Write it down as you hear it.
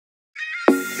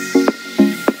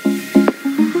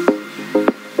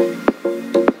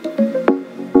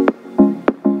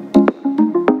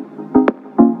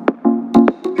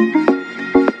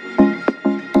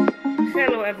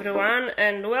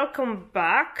welcome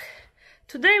back.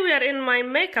 Today we are in my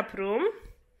makeup room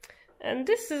and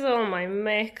this is all my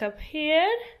makeup here,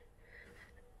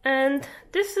 and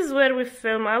this is where we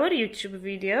film our YouTube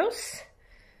videos.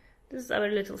 This is our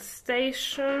little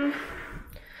station,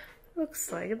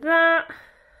 looks like that.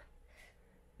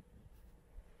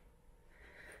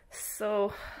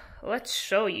 So let's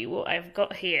show you what I've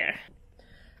got here.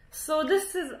 So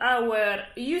this is our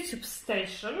YouTube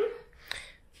station.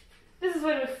 This is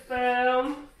where we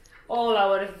film all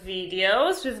our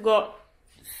videos. We've got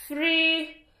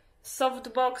 3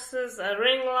 soft boxes, a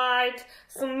ring light,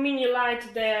 some mini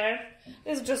light there.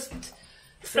 It's just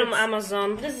from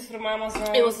Amazon. This is from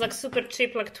Amazon. It was like super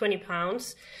cheap, like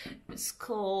 £20. It's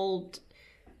called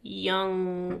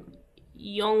Young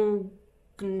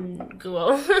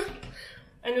Glow.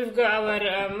 And we've got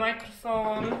our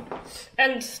microphone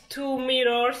and 2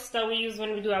 mirrors that we use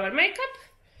when we do our makeup.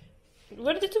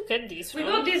 Where did you get these from? We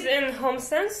got these in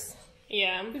HomeSense.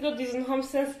 Yeah, we got these in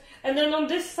HomeSense. And then on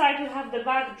this side we have the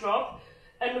backdrop,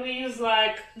 and we use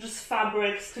like just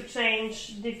fabrics to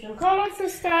change different colors and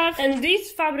stuff. And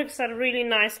these fabrics are really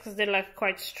nice because they're like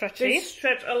quite stretchy. They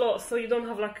stretch a lot, so you don't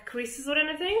have like creases or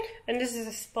anything. And this is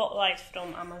a spotlight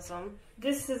from Amazon.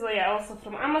 This is also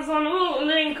from Amazon. We'll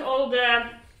link all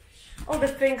the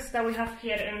things that we have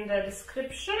here in the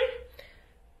description.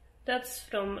 That's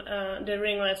from the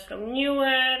ring light from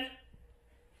Newer.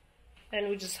 And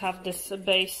we just have this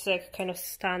basic kind of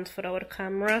stand for our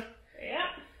camera. Yeah.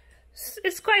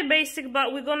 It's quite basic,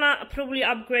 but we're gonna probably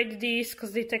upgrade these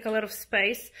because they take a lot of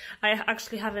space. I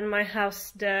actually have in my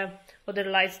house the other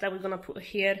lights that we're gonna put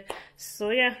here.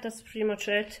 So yeah, that's pretty much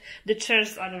it. The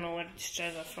chairs, I don't know where these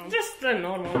chairs are from. Just the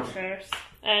normal chairs.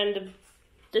 And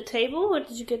the table, where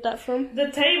did you get that from? The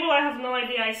table, I have no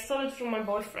idea. I stole it from my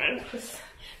boyfriend because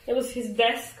it was his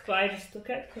desk, but I just took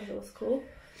it because it was cool.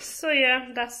 So yeah,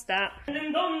 that's that. And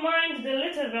then don't mind the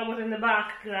little robot in the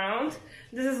background.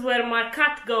 This is where my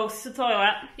cat goes to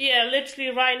toilet. Yeah, literally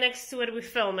right next to where we're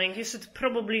filming. You should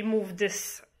probably move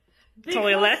this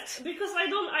toilet. Because I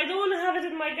don't want to have it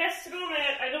in my guest room,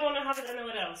 and I don't want to have it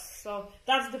anywhere else. So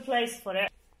that's the place for it.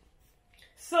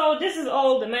 So this is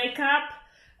all the makeup.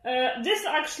 This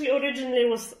actually originally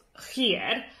was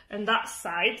here and that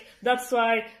side. That's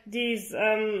why these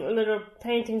little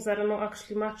paintings are not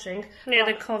actually matching. Yeah,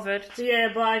 they're covered. Yeah,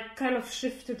 but I kind of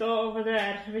shifted over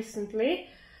there recently,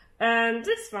 and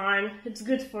it's fine. It's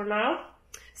good for now.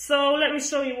 So let me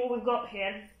show you what we've got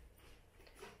here.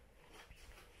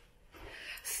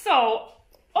 So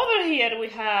over here we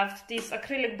have these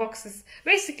acrylic boxes,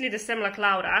 basically the same like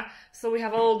Laura. So we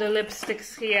have all the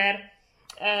lipsticks here,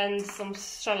 and some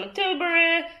Charlotte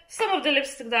Tilbury, some of the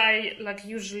lipstick that I like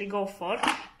usually go for.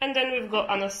 And then we've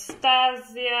got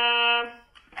Anastasia,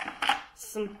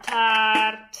 some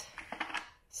Tarte,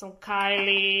 some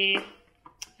Kylie,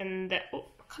 and oh,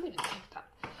 I can't even take that.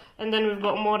 And then we've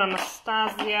got more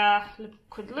Anastasia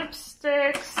liquid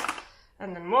lipsticks,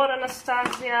 and then more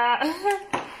Anastasia,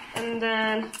 and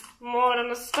then more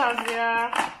Anastasia,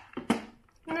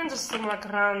 and then just some like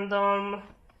random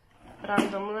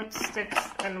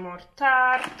lipsticks and more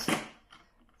Tarte.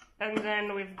 And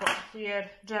then we've got here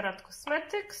Gerard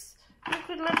Cosmetics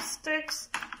liquid lipsticks.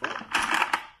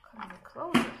 Come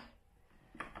closer.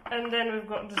 And then we've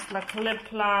got just like lip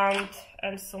plant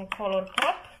and some color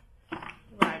pop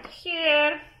right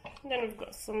here. And then we've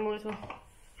got some little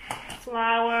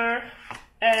flower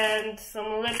and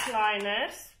some lip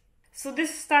liners. So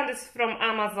this stand is from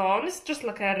Amazon. It's just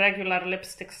like a regular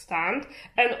lipstick stand.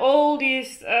 And all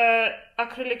these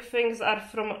acrylic things are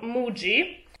from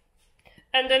Muji.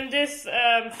 And then this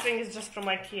thing is just from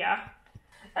Ikea.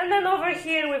 And then over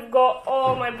here we've got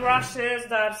all my brushes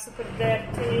that are super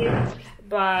dirty,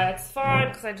 but it's fine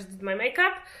because I just did my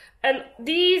makeup. And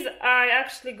these I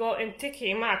actually got in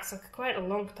TK Maxx like quite a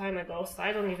long time ago, so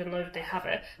I don't even know if they have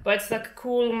it. But it's like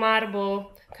cool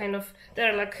marble kind of,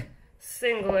 they're like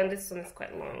single, and this one is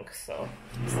quite long, so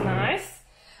it's nice.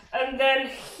 And then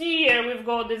here we've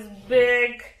got this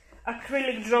big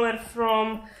acrylic drawer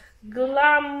from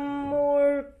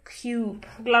Glamour Cube.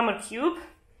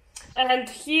 And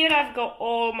here I've got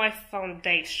all my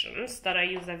foundations that I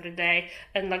use every day,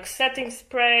 and like setting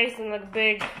sprays and like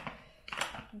big,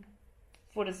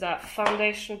 what is that,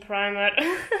 foundation primer.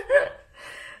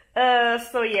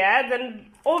 So yeah,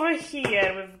 then over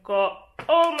here we've got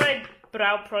all my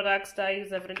brow products that I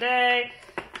use every day.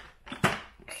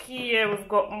 Here we've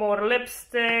got more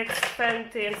lipsticks,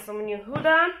 Fenty, and some new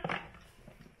Huda.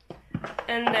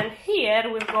 And then here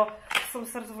we've got some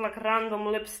sort of like random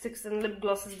lipsticks and lip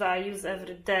glosses that I use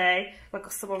every day.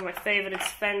 Like some of my favorites,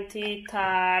 Fenty,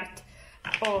 Tarte.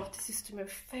 Oh, this used to be my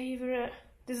favorite.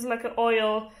 This is like an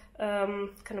oil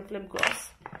kind of lip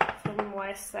gloss from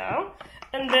YSL.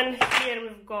 And then here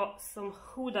we've got some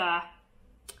Huda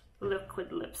liquid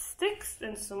lipsticks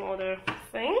and some other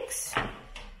things.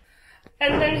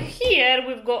 And then here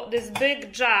we've got this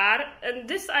big jar, and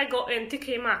this I got in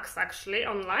TK Maxx actually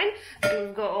online. And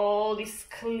we've got all these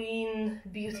clean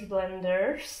beauty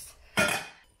blenders.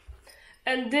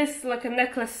 And this like a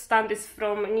necklace stand is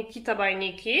from Nikita by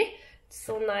Nikki. It's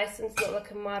so nice, and it's got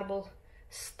like a marble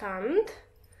stand.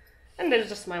 And there's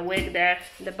just my wig there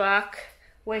in the back,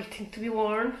 waiting to be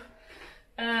worn.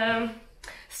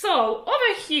 So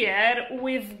over here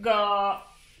we've got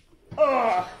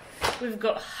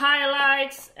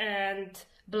highlights and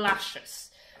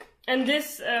blushes, and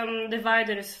this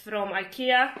divider is from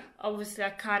Ikea. Obviously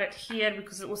I cut it here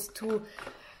because it was too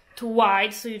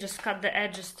wide, so you just cut the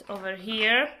edges over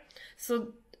here,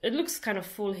 so it looks kind of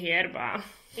full here, but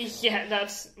yeah,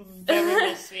 that's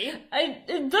very messy.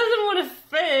 It doesn't want to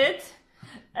fit.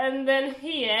 And then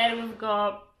here we've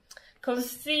got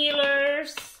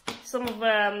concealers, some of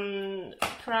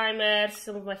primers,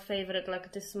 some of my favorite,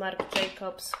 like this Marc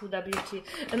Jacobs Huda Beauty.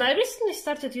 And I recently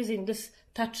started using this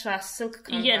Tatcha silk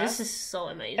canvas. Yeah, this is so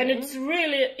amazing. And it's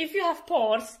really, if you have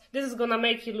pores, this is gonna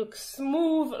make you look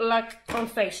smooth like on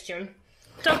Facetune.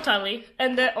 Totally.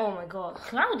 And then, oh my god,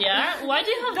 Claudia, why do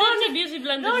you have dirty beauty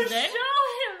blenders there? Don't show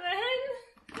him,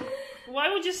 man!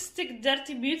 Why would you stick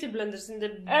dirty beauty blenders in the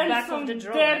back of the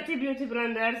drawer? Dirty beauty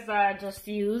blenders that I just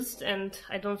used, and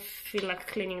I don't feel like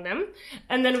cleaning them.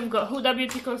 And then we've got Huda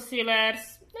Beauty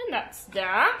concealers, and that's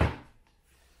that.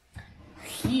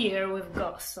 Here we've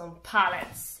got some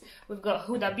palettes. We've got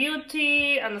Huda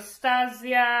Beauty,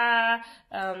 Anastasia,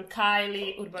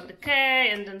 Kylie, Urban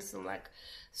Decay, and then some like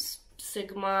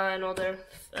Sigma and other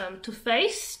Too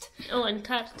Faced. Oh, and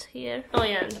Tarte here. Oh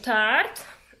yeah, and Tarte.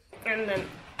 And then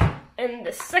in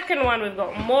the second one we've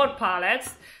got more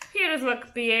palettes. Here is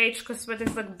like BH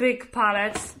Cosmetics, like big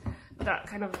palettes that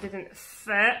kind of didn't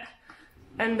fit.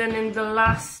 And then in the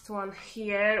last one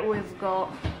here we've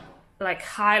got like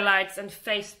highlights and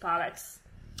face palettes.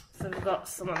 So we've got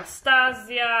some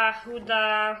Anastasia,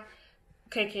 Huda,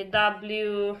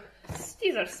 KKW.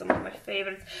 These are some of my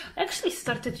favorites. I actually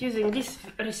started using this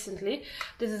recently.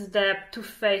 This is the Too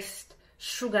Faced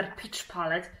Sugar Peach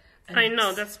palette. I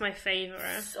know, that's my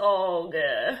favorite. So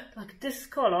good. Like this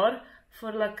color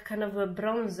for like kind of a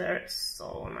bronzer. It's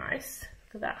so nice.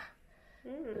 Look at that.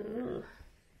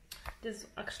 This is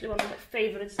actually one of my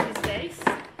favorites these days.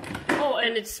 Oh,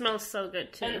 and it smells so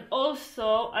good too. And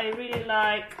also, I really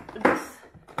like this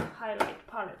highlight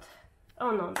palette.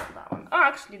 Oh no, not that one. Oh,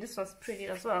 actually, this one's pretty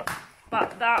as well.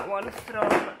 But that one from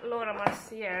Laura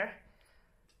Mercier,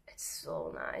 it's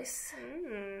so nice.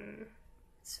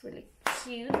 It's really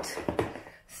cute.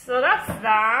 So that's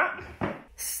that.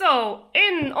 So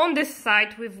on this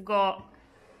side we've got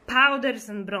powders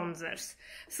and bronzers.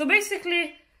 So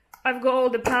basically I've got all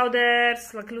the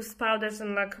powders, like loose powders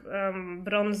and like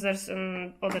bronzers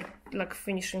and other like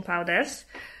finishing powders.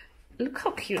 Look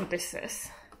how cute this is.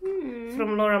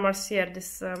 From Laura Mercier,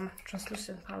 this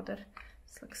translucent powder.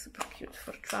 It's like super cute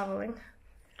for traveling.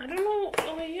 I don't know.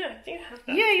 Oh yeah, I think I have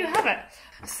that. Yeah, you have it.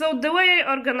 So the way I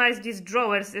organize these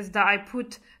drawers is that I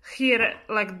put here,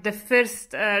 like the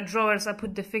first drawers, I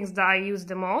put the things that I use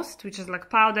the most, which is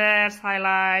like powders,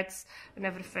 highlights, and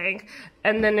everything.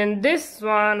 And then in this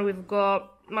one, we've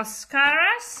got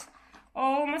mascaras,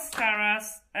 all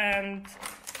mascaras, and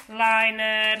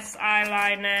liners,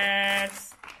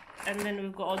 eyeliners, and then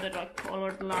we've got other like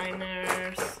colored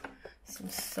liners, some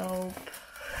soap.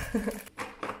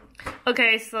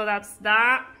 Okay, so that's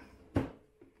that.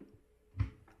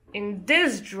 In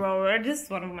this drawer, this is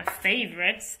one of my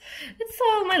favorites. It's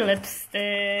all my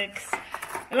lipsticks.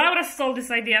 Laura stole this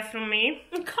idea from me.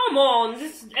 Come on,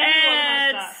 it's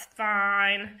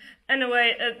fine.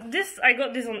 Anyway, I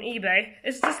got this on eBay.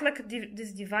 It's just like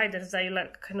these dividers that you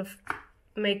like kind of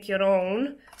make your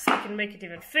own, so you can make it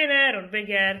even thinner or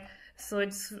bigger. So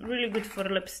it's really good for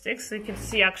lipsticks, so you can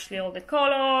see actually all the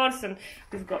colors. And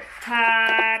we've got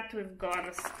Tarte, we've got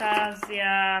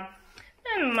Anastasia,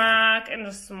 and MAC, and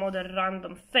just some other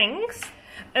random things.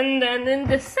 And then in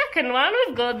the second one,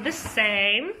 we've got the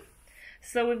same.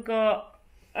 So we've got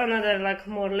another like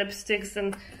more lipsticks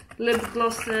and lip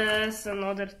glosses and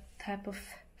other type of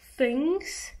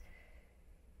things.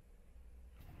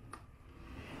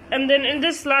 And then in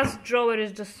this last drawer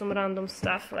is just some random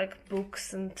stuff like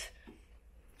books and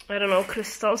I don't know,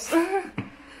 crystals.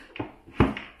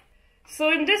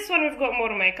 So in this one we've got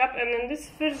more makeup, and in this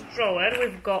first drawer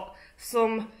we've got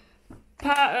some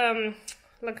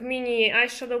like mini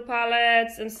eyeshadow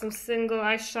palettes and some single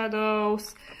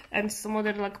eyeshadows and some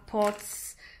other like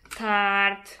pots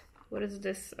Tarte. What is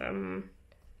this?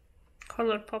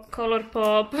 Color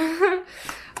Pop.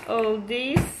 All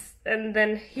these. And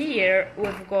then here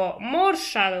we've got more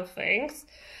shadow things,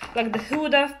 like the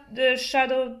Huda, the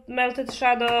shadow, melted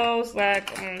shadows,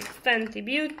 like Fenty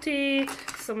Beauty,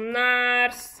 some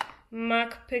NARS,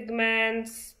 MAC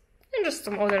pigments, and just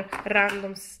some other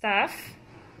random stuff.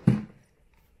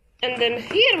 And then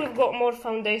here we've got more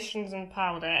foundations and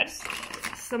powders,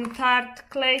 some Tarte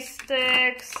clay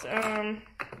sticks,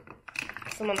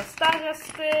 some Anastasia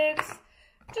sticks,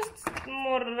 just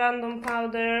more random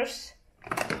powders.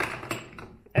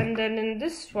 And then in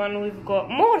this one we've got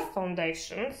more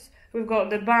foundations. We've got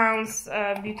the Bounce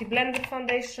Beauty Blender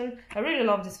foundation. I really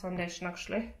love this foundation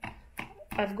actually.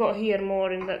 I've got here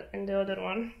more in the other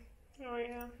one. Oh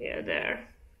yeah. Yeah, there.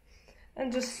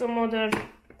 And just some other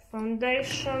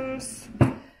foundations.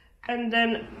 And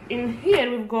then in here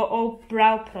we've got all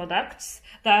brow products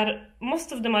that are,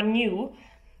 most of them are new,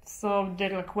 so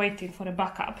they're like waiting for a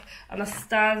backup.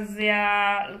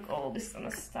 Anastasia, look, all this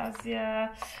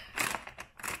Anastasia,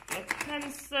 like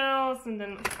pencils, and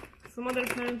then some other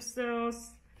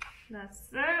pencils. That's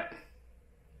it.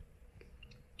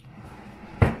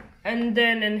 And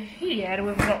then in here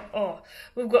we've got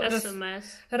That's this a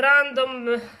mess.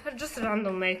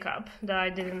 random makeup that I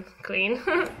didn't clean.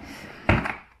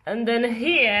 And then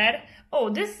here, oh,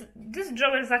 this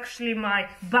drawer is actually my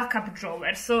backup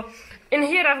drawer. So in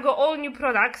here I've got all new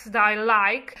products that I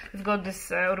like. We've got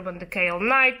this Urban Decay All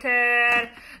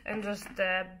Nighter and just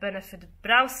the Benefit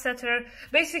Brow Setter.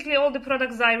 Basically all the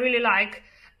products that I really like,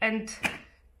 and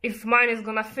if mine is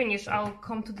gonna finish, I'll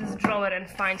come to this drawer and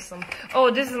find some.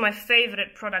 Oh, this is my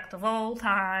favorite product of all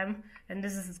time, and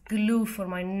this is glue for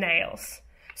my nails.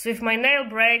 So if my nail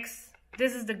breaks,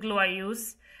 this is the glue I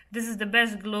use. This is the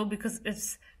best glue because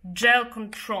it's gel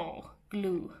control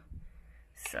glue.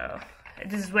 So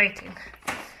it is waiting.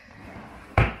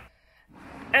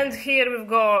 And here we've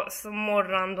got some more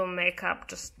random makeup,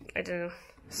 just I didn't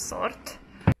sort.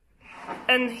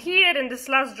 And here in this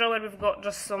last drawer we've got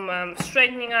just some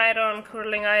straightening iron,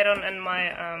 curling iron, and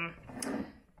my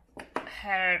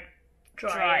hair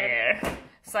dryer.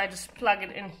 So I just plug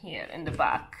it in here in the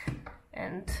back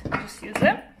and just use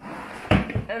it.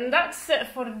 And that's it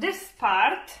for this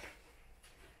part.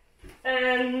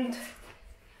 And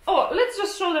oh, let's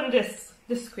just show them this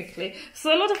quickly.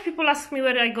 So a lot of people ask me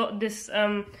where I got this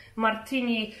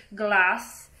martini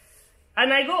glass,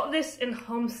 and I got this in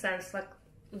HomeSense like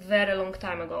very long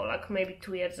time ago, like maybe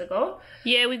 2 years ago.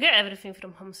 Yeah, we get everything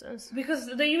from HomeSense Because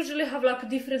they usually have like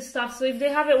different stuff, so if they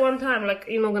have it one time, like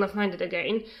you're not gonna find it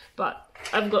again. But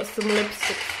I've got some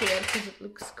lipstick here because it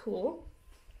looks cool.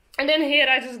 And then here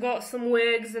I just got some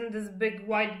wigs and this big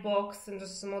white box and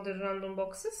just some other random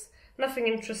boxes. Nothing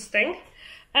interesting.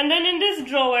 And then in this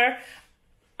drawer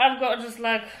I've got just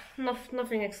like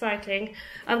nothing exciting.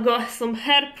 I've got some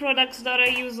hair products that I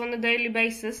use on a daily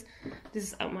basis.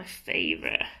 These are my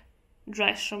favorite.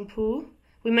 Dry shampoo.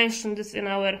 We mentioned this in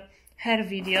our hair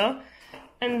video.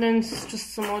 And then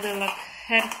just some other like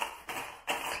hair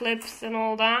clips and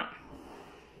all that.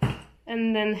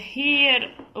 And then here,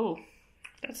 oh,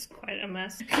 that's quite a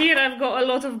mess. Here I've got a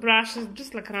lot of brushes,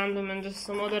 just like random, and just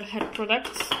some other hair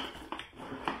products.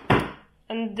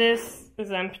 And this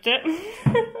is empty.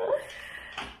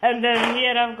 And then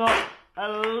here I've got a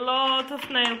lot of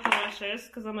nail polishes,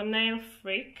 because I'm a nail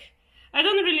freak. I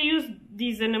don't really use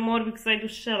these anymore because I do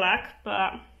shellac, but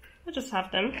I just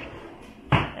have them.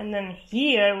 And then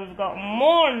here we've got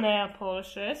more nail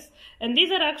polishes. And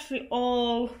these are actually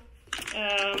all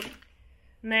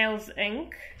nails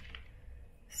ink.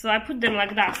 So I put them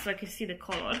like that so I can see the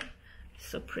color.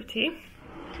 So pretty.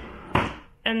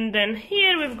 And then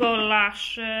here we've got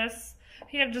lashes.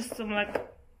 Here just some like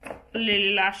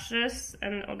Lily lashes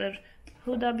and other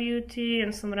Huda Beauty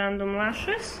and some random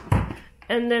lashes.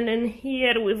 And then in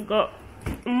here we've got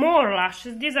more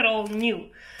lashes. These are all new.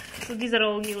 So these are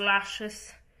all new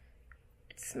lashes.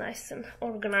 It's nice and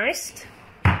organized.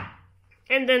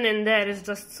 And then in there is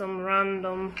just some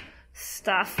random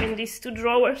stuff in these two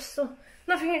drawers. So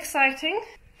nothing exciting.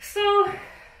 So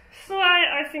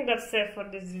I think that's it for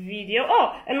this video.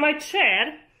 Oh, and my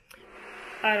chair.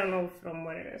 I don't know from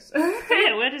where it is.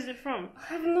 Yeah, where is it from?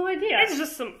 I have no idea. It's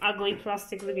just some ugly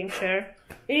plastic living chair.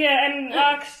 Yeah, and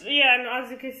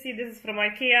as you can see, this is from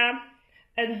Ikea.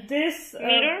 And this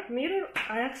mirror,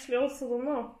 I actually also don't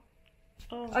know.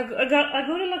 Oh. I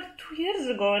got it like 2 years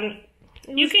ago,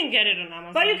 and you can get it on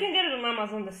Amazon. But you can get it on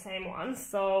Amazon, the same one.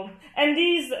 So, and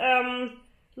these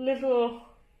little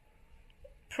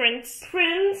prints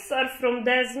are from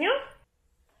Desnio.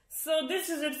 So this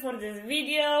is it for this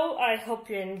video. I hope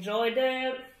you enjoyed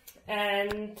it,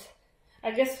 And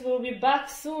I guess we'll be back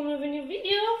soon with a new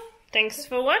video. Thanks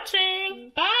for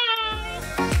watching. Bye!